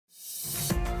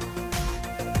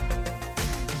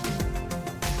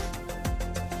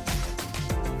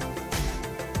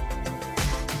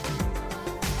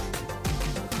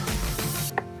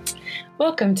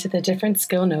Welcome to the Different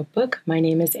Skill Notebook. My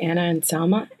name is Anna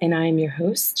Anselma, and I am your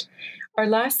host. Our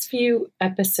last few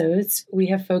episodes, we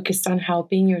have focused on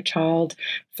helping your child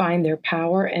find their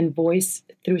power and voice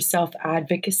through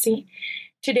self-advocacy.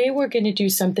 Today, we're going to do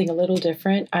something a little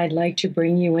different. I'd like to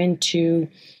bring you into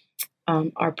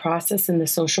our process in the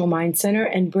Social Mind Center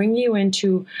and bring you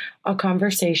into a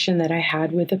conversation that I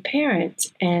had with a parent,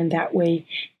 and that way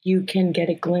you can get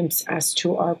a glimpse as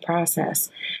to our process.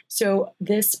 So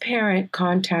this parent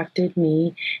contacted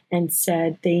me and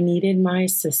said they needed my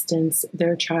assistance.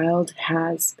 Their child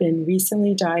has been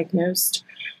recently diagnosed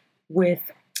with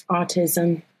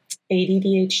autism,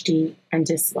 ADHD, and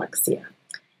dyslexia.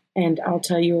 And I'll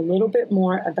tell you a little bit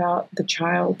more about the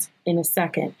child in a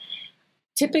second.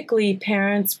 Typically,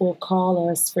 parents will call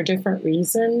us for different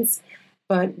reasons,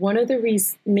 but one of the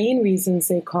main reasons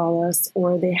they call us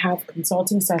or they have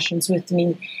consulting sessions with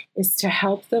me is to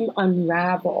help them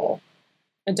unravel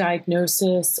a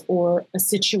diagnosis or a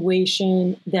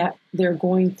situation that they're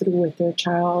going through with their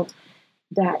child,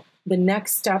 that the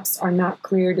next steps are not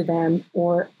clear to them,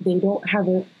 or they don't have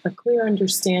a clear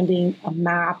understanding, a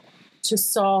map to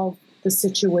solve the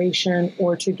situation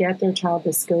or to get their child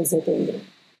the skills that they need.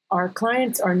 Our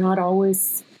clients are not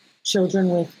always children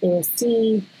with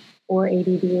ASD or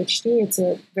ADHD. It's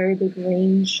a very big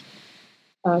range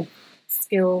of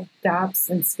skill gaps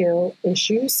and skill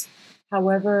issues.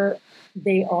 However,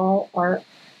 they all are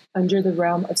under the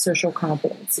realm of social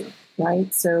competency,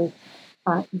 right? So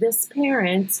this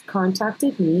parent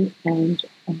contacted me, and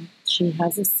she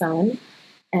has a son,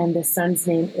 and the son's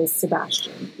name is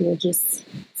Sebastian. We'll just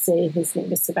say his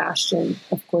name is Sebastian.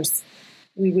 Of course,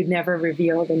 we would never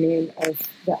reveal the name of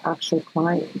the actual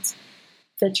client.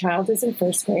 The child is in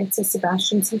first grade, so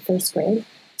Sebastian's in first grade.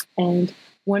 And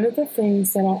one of the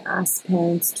things that I ask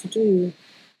parents to do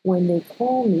when they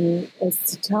call me is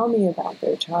to tell me about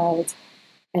their child.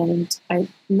 And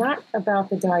not about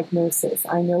the diagnosis.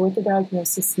 I know what the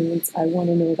diagnosis means. I want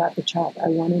to know about the child. I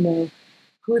want to know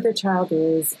who the child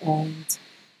is and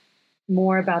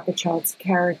more about the child's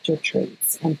character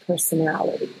traits and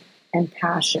personality and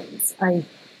passions. I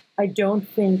don't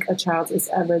think a child is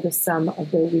ever the sum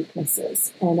of their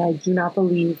weaknesses, and I do not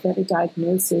believe that a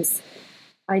diagnosis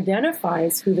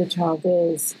identifies who the child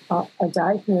is. A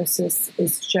diagnosis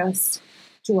is just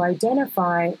to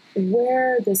identify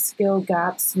where the skill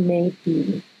gaps may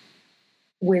be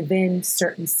within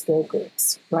certain skill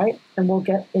groups, right? And we'll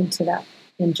get into that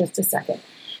in just a second.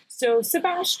 So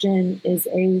Sebastian is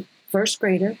a first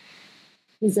grader.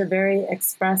 He's a very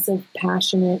expressive,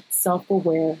 passionate,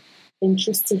 self-aware,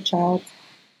 interested child.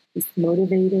 He's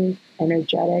motivated,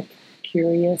 energetic,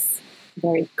 curious,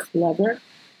 very clever,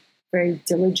 very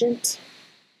diligent,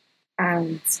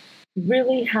 and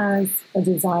really has a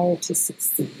desire to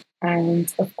succeed.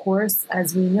 And of course,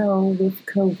 as we know with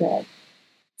COVID,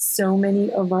 so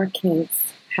many of our kids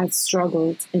have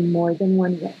struggled in more than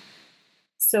one way.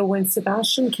 So when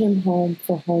Sebastian came home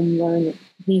for home learning,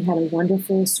 he had a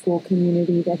wonderful school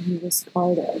community that he was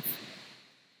part of.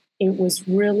 It was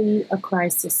really a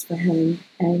crisis for him,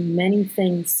 and many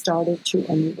things started to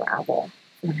unravel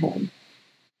for him.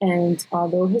 And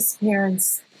although his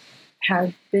parents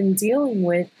have been dealing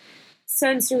with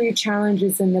sensory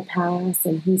challenges in the past,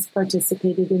 and he's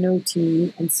participated in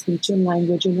OT and speech and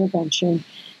language intervention,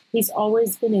 he's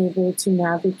always been able to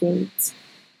navigate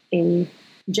a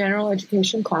general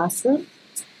education classroom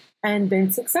and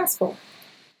been successful.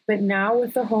 But now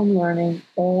with the home learning,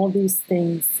 all these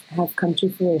things have come to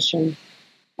fruition.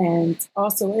 And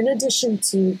also, in addition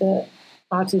to the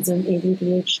autism,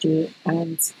 ADHD,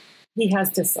 and he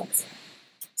has dyslexia.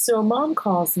 So mom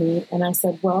calls me and I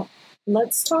said, well,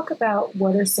 let's talk about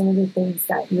what are some of the things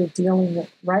that you're dealing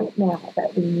with right now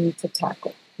that we need to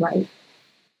tackle, right?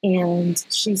 And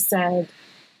she said,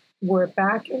 we're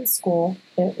back in school.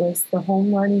 The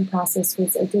home learning process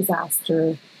was a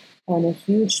disaster. And a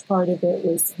huge part of it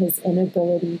was his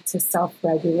inability to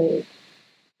self-regulate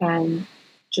and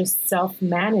just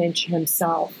self-manage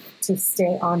himself to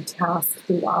stay on task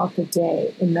throughout the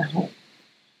day in the home.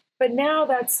 But now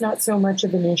that's not so much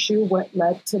of an issue. What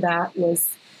led to that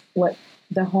was what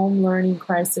the home learning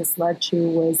crisis led to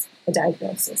was a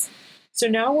diagnosis. So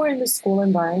now we're in the school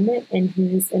environment, and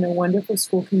he's in a wonderful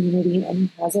school community, and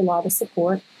he has a lot of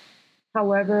support.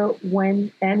 However,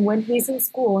 when he's in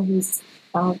school, he's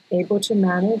able to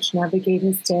navigate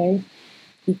his day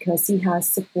because he has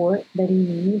support that he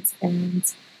needs,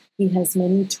 and he has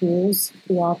many tools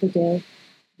throughout the day.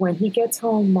 When he gets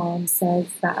home, mom says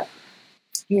that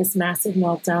he has massive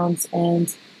meltdowns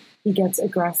and he gets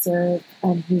aggressive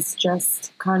and he's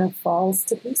just kind of falls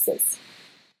to pieces.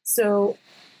 So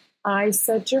I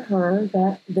said to her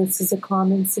that this is a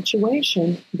common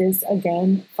situation. This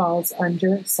again falls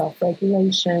under self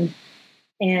regulation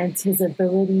and his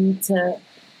ability to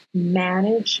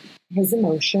manage his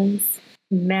emotions,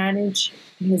 manage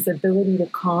his ability to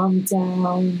calm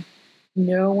down,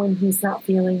 know when he's not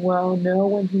feeling well, know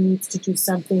when he needs to do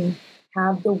something,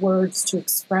 have the words to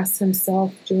express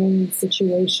himself during these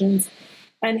situations,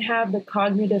 and have the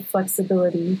cognitive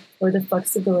flexibility or the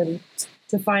flexibility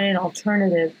to find an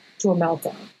alternative to a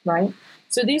meltdown, right?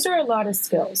 So these are a lot of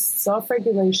skills.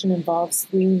 Self-regulation involves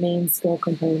three main skill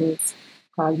components: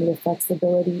 cognitive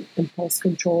flexibility, impulse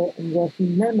control, and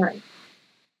working memory.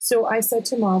 So I said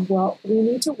to Mom, well, we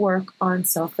need to work on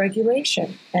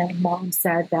self-regulation. And Mom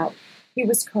said that he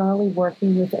was currently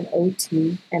working with an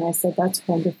OT. And I said, that's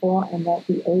wonderful. And that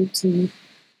the OT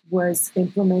was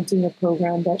implementing a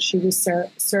program that she was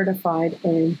certified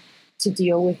in to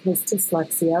deal with his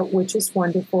dyslexia, which is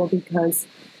wonderful because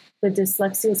the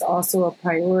dyslexia is also a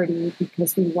priority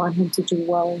because we want him to do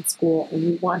well in school and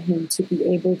we want him to be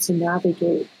able to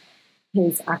navigate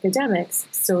his academics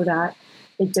so that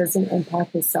it doesn't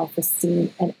impact his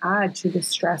self-esteem and add to the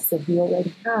stress that he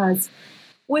already has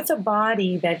with a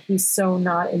body that he's so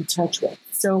not in touch with.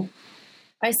 So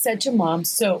I said to Mom,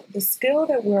 so the skill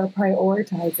that we're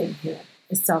prioritizing here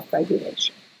is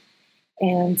self-regulation.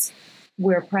 And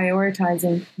we're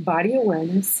prioritizing body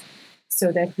awareness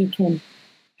so that he can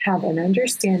have an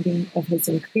understanding of his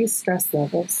increased stress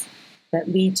levels that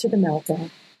lead to the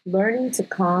meltdown, learning to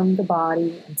calm the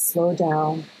body and slow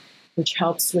down, which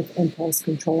helps with impulse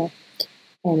control.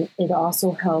 And it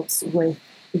also helps with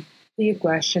the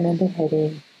aggression and the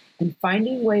hitting, and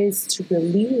finding ways to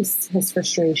release his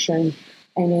frustration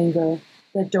and anger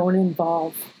that don't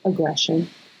involve aggression.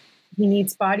 He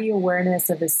needs body awareness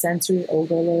of his sensory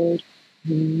overload.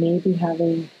 He may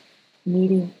be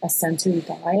needing a sensory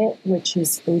diet, which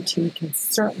his OT can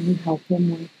certainly help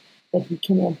him with, that he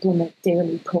can implement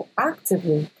daily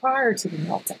proactively prior to the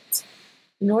meltdowns.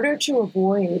 In order to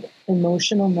avoid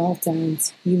emotional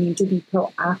meltdowns, you need to be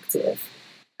proactive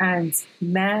and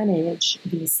manage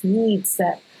these needs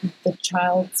that the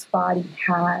child's body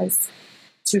has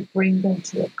to bring them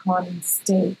to a calming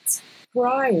state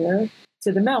prior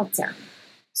to the meltdown.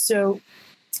 So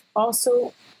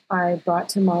also, I brought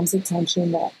to Mom's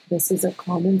attention that this is a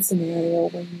common scenario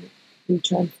when you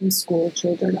return from school.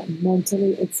 Children are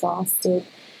mentally exhausted,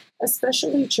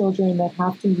 especially children that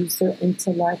have to use their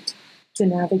intellect to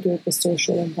navigate the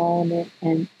social environment.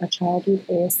 And a child with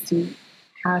ASD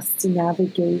has to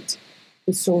navigate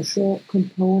the social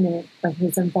component of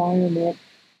his environment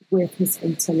with his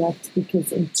intellect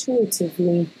because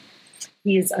intuitively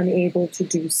he is unable to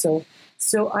do so.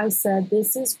 So I said,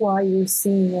 this is why you're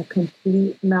seeing a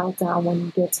complete meltdown when he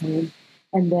gets home,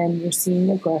 and then you're seeing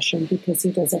aggression because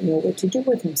he doesn't know what to do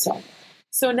with himself.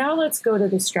 So now let's go to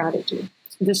the strategy.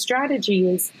 The strategy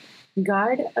is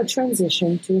guide a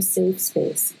transition to a safe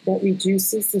space that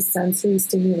reduces the sensory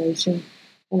stimulation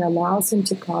and allows him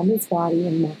to calm his body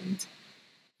and mind.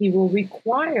 He will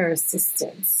require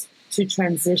assistance to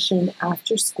transition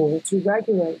after school to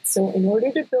regulate. So in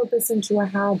order to build this into a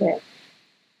habit,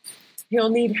 he'll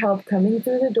need help coming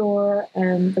through the door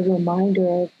and the reminder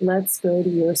of, let's go to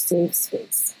your safe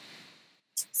space.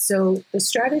 So the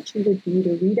strategy would be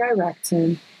to redirect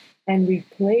him and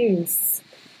replace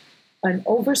an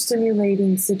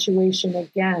overstimulating situation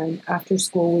again after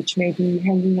school, which may be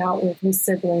hanging out with his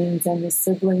siblings, and his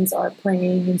siblings are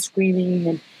playing and screaming,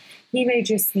 and he may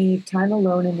just need time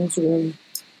alone in his room.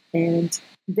 And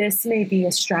this may be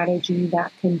a strategy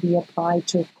that can be applied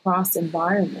to across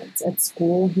environments. At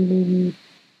school, he may need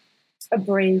a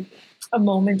break, a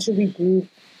moment to regroup,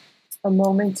 a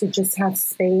moment to just have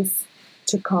space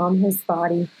to calm his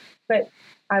body. But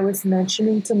I was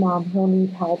mentioning to Mom, he'll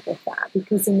need help with that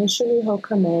because initially he'll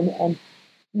come in, and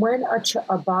when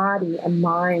a body and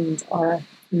mind are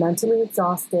mentally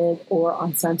exhausted or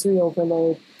on sensory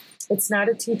overload, it's not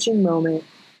a teaching moment,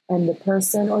 and the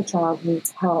person or child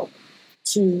needs help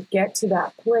to get to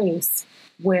that place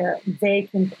where they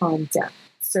can calm down.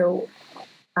 So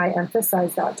I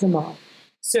emphasize that to Mom.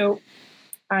 So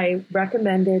I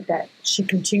recommended that she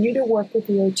continue to work with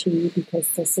the OT because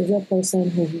this is a person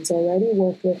who he's already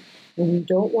worked with, and we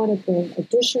don't want to bring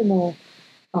additional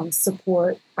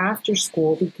support after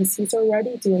school because he's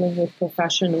already dealing with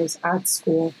professionals at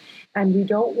school, and we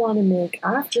don't want to make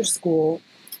after school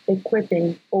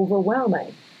equipping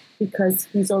overwhelming because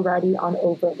he's already on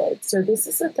overload. So this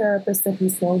is a therapist that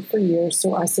he's known for years,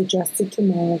 so I suggested to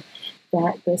Mom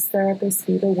that this therapist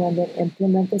be the one that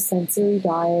implement the sensory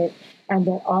diet and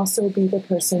that also be the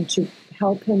person to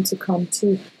help him to come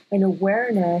to an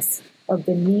awareness of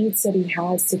the needs that he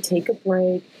has to take a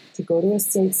break, to go to a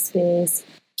safe space,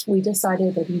 we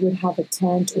decided that he would have a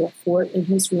tent or a fort in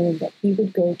his room that he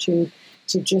would go to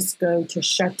just go to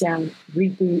shut down,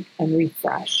 reboot, and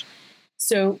refresh.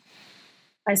 So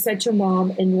I said to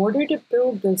Mom, in order to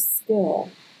build this skill,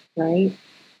 right,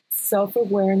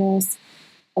 self-awareness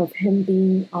of him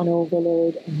being on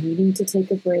overload and needing to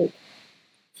take a break,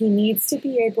 he needs to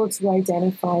be able to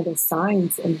identify the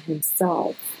signs in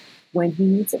himself when he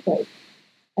needs a break.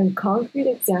 And concrete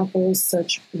examples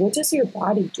such, what does your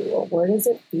body do? Or where does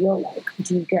it feel like?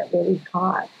 Do you get really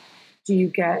hot? Do you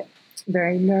get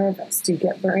very nervous? Do you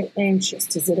get very anxious?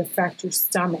 Does it affect your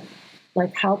stomach?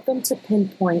 Like, help them to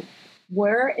pinpoint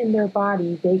where in their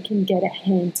body they can get a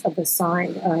hint of a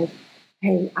sign of,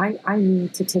 hey, I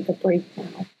need to take a break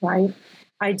now, right?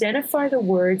 Identify the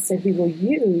words that he will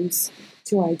use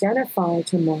to identify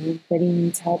to Mom that he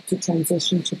needs help to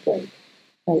transition to break.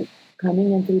 Like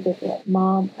coming in through the door,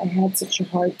 Mom, I had such a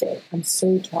hard day. I'm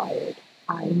so tired.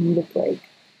 I need a break.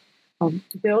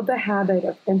 Build the habit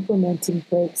of implementing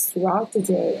breaks throughout the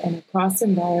day and across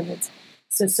environments,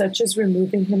 such as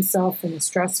removing himself from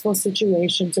stressful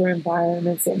situations or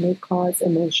environments that may cause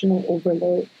emotional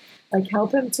overload. Like,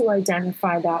 help him to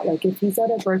identify that. Like, if he's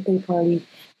at a birthday party,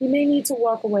 he may need to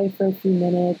walk away for a few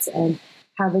minutes and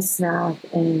have a snack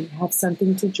and have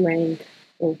something to drink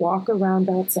or walk around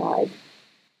outside.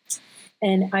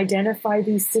 And identify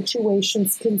these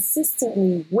situations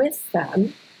consistently with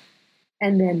them,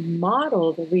 and then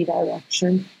model the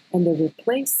redirection and the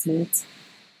replacement,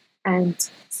 and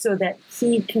so that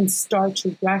he can start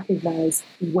to recognize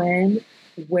when,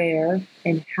 where,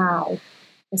 and how,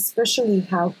 especially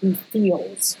how he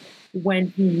feels when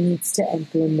he needs to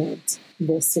implement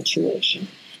this situation.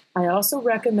 I also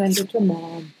recommended to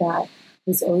Mom that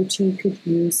his OT could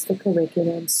use the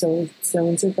curriculum, so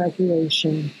Zones of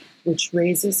Regulation, which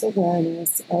raises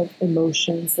awareness of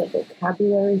emotions, the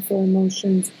vocabulary for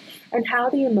emotions, and how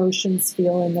the emotions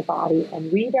feel in the body,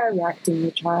 and redirecting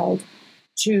the child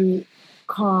to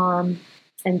calm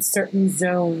and certain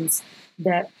zones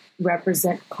that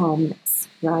represent calmness,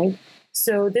 right?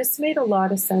 So this made a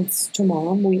lot of sense to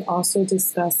Mom. We also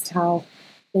discussed how,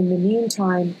 in the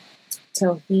meantime,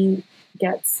 till he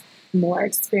gets more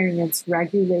experience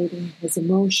regulating his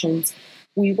emotions,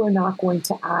 we were not going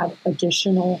to add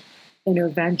additional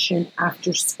intervention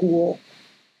after school,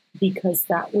 because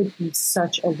that would be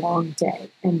such a long day,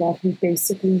 and that he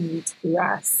basically needs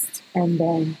rest and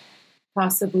then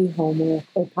possibly homework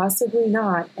or possibly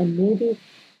not, and maybe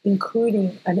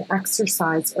including an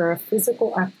exercise or a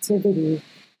physical activity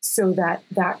so that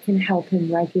that can help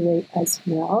him regulate as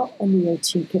well. And the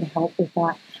OT can help with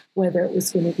that, whether it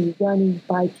was going to be running,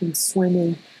 biking,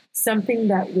 swimming, something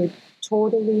that would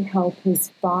totally help his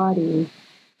body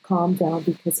calm down,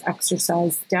 because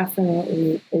exercise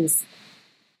definitely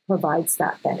provides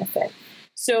that benefit.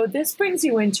 So this brings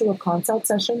you into a consult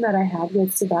session that I had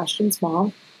with Sebastian's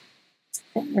mom,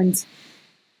 and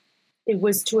it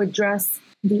was to address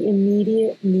the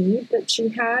immediate need that she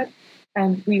had,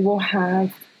 and we will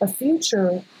have a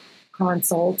future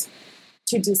consult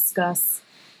to discuss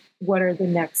what are the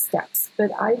next steps.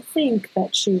 But I think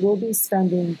that she will be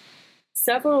spending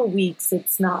several weeks,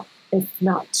 if not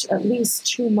at least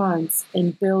 2 months,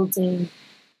 in building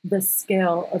the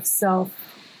skill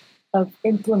of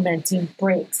implementing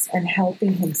breaks and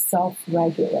helping him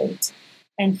self-regulate.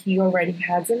 And he already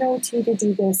has an OT to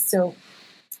do this, so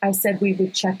I said we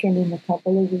would check in a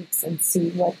couple of weeks and see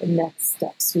what the next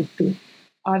steps would be.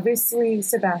 Obviously,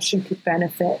 Sebastian could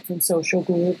benefit from social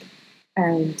group,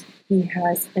 and he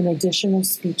has an additional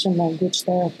speech and language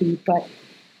therapy, but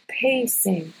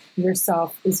pacing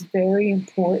yourself is very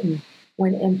important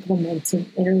when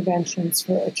implementing interventions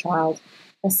for a child,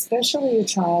 especially a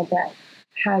child that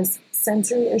has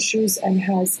sensory issues and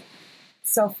has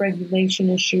self-regulation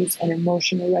issues and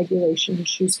emotional regulation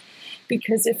issues.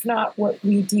 Because if not, what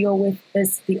we deal with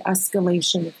is the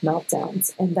escalation of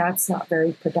meltdowns, and that's not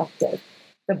very productive.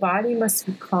 The body must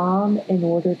be calm in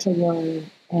order to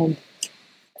learn, and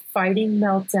fighting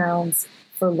meltdowns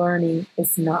for learning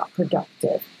is not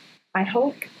productive. I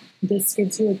hope this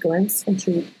gives you a glimpse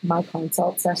into my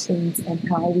consult sessions and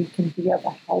how we can be of a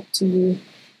help to you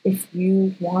if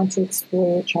you want to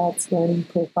explore your child's learning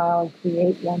profile and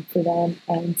create one for them,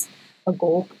 and a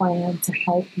goal plan to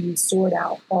help you sort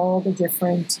out all the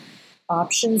different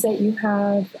options that you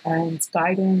have, and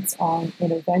guidance on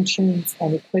interventions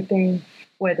and equipping,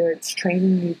 whether it's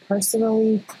training you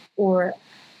personally or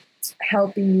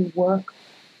helping you work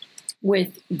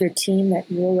with the team that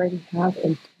you already have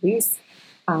in place.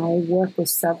 I work with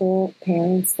several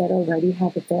parents that already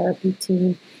have a therapy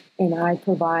team, and I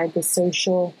provide the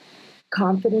social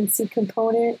competency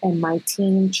component, and my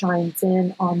team chimes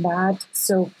in on that.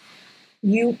 So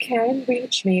you can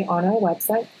reach me on our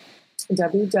website,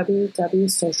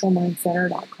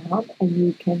 www.socialmindcenter.com, and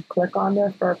you can click on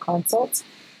there for a consult,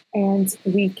 and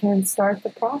we can start the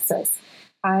process.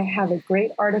 I have a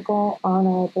great article on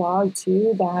our blog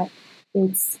too that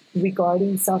it's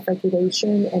regarding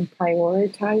self-regulation and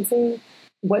prioritizing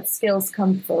what skills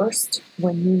come first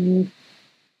when you need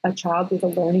a child with a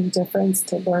learning difference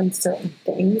to learn certain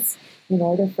things in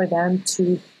order for them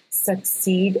to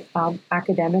succeed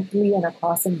academically and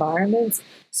across environments.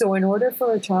 So in order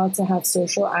for a child to have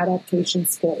social adaptation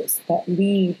skills that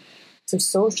lead to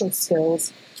social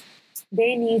skills,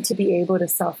 they need to be able to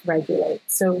self-regulate.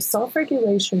 So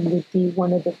self-regulation would be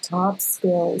one of the top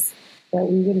skills that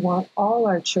we would want all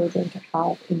our children to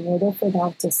have in order for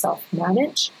them to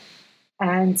self-manage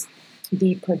and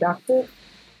be productive,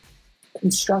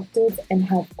 constructive, and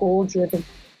have goal-driven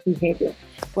behavior.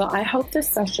 Well, I hope this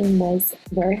session was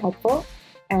very helpful,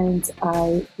 and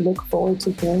I look forward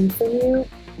to hearing from you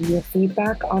and your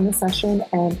feedback on the session.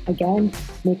 And again,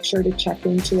 make sure to check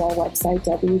into our website,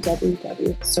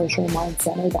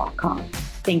 www.socialmindcenter.com.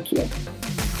 Thank you.